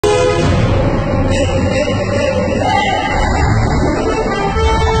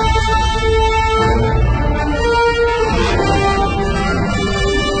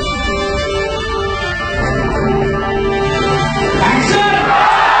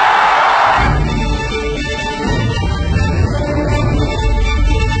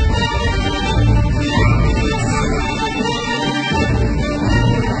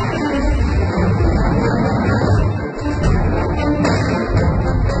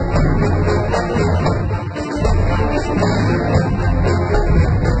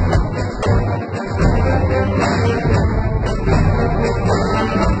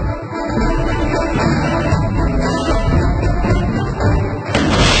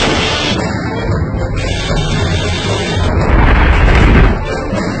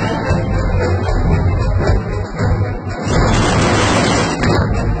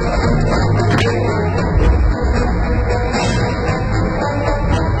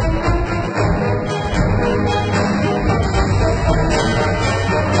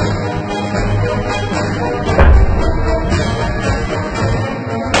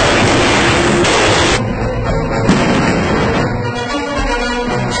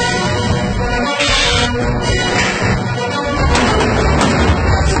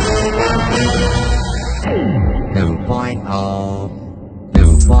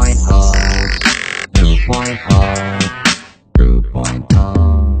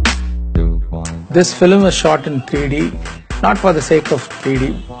This film was shot in 3D, not for the sake of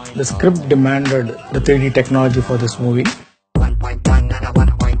 3D. The script demanded the 3D technology for this movie.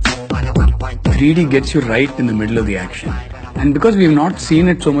 3D gets you right in the middle of the action. And because we've not seen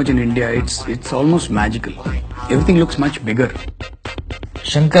it so much in India, it's almost magical. Everything looks much bigger.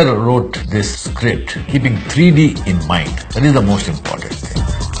 Shankar wrote this script keeping 3D in mind. That is the most important thing.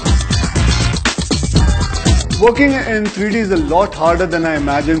 Working in 3D is a lot harder than I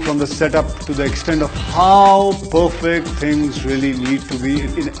imagined, from the setup to the extent of how perfect things really need to be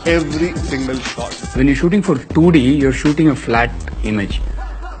in every single shot. When you're shooting for 2D, you're shooting a flat image.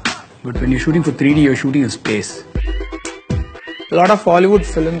 But when you're shooting for 3D, you're shooting a space. A lot of Hollywood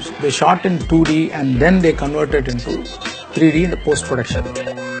films, they shot in 2D and then they converted into 3D in the post-production.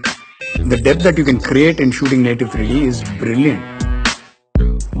 The depth that you can create in shooting native 3D is brilliant.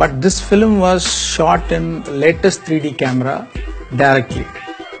 But this film was shot in latest 3D camera directly.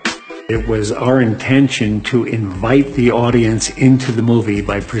 It was our intention to invite the audience into the movie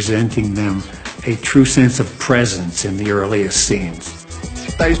by presenting them a true sense of presence in the earliest scenes.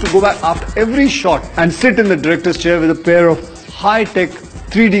 I used to go back after every shot and sit in the director's chair with a pair of high-tech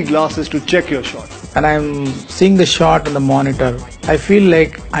 3D glasses to check your shot. And I'm seeing the shot on the monitor. I feel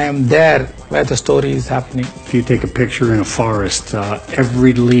like I am there where the story is happening. If you take a picture in a forest,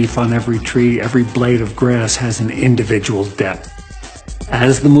 every leaf on every tree, every blade of grass has an individual depth.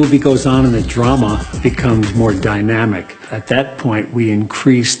 As the movie goes on and the drama becomes more dynamic, at that point we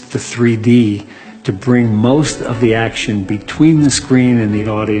increased the 3D to bring most of the action between the screen and the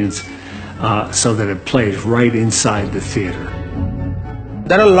audience so that it plays right inside the theater.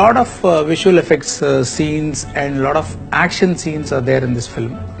 There are a lot of visual effects scenes and a lot of action scenes are there in this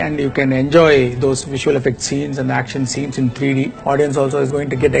film, and you can enjoy those visual effect scenes and action scenes in 3D. Audience also is going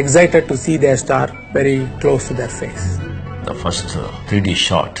to get excited to see their star very close to their face. The first 3D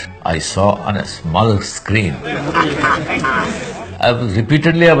shot I saw on a small screen. I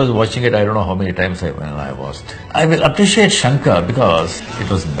was watching it, I don't know how many times I watched. I will appreciate Shankar because it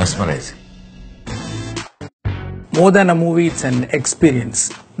was mesmerizing. More than a movie, it's an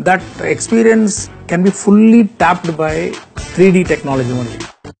experience. That experience can be fully tapped by 3D technology only.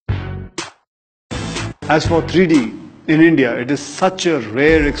 As for 3D, in India, it is such a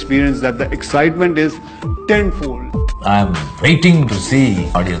rare experience that the excitement is tenfold. I am waiting to see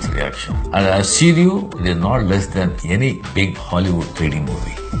audience reaction. And I assure you, it is not less than any big Hollywood 3D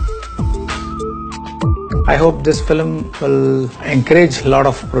movie. I hope this film will encourage a lot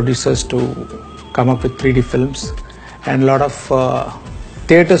of producers to come up with 3D films, and a lot of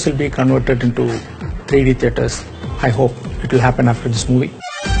theaters will be converted into 3D theaters. I hope it will happen after this movie.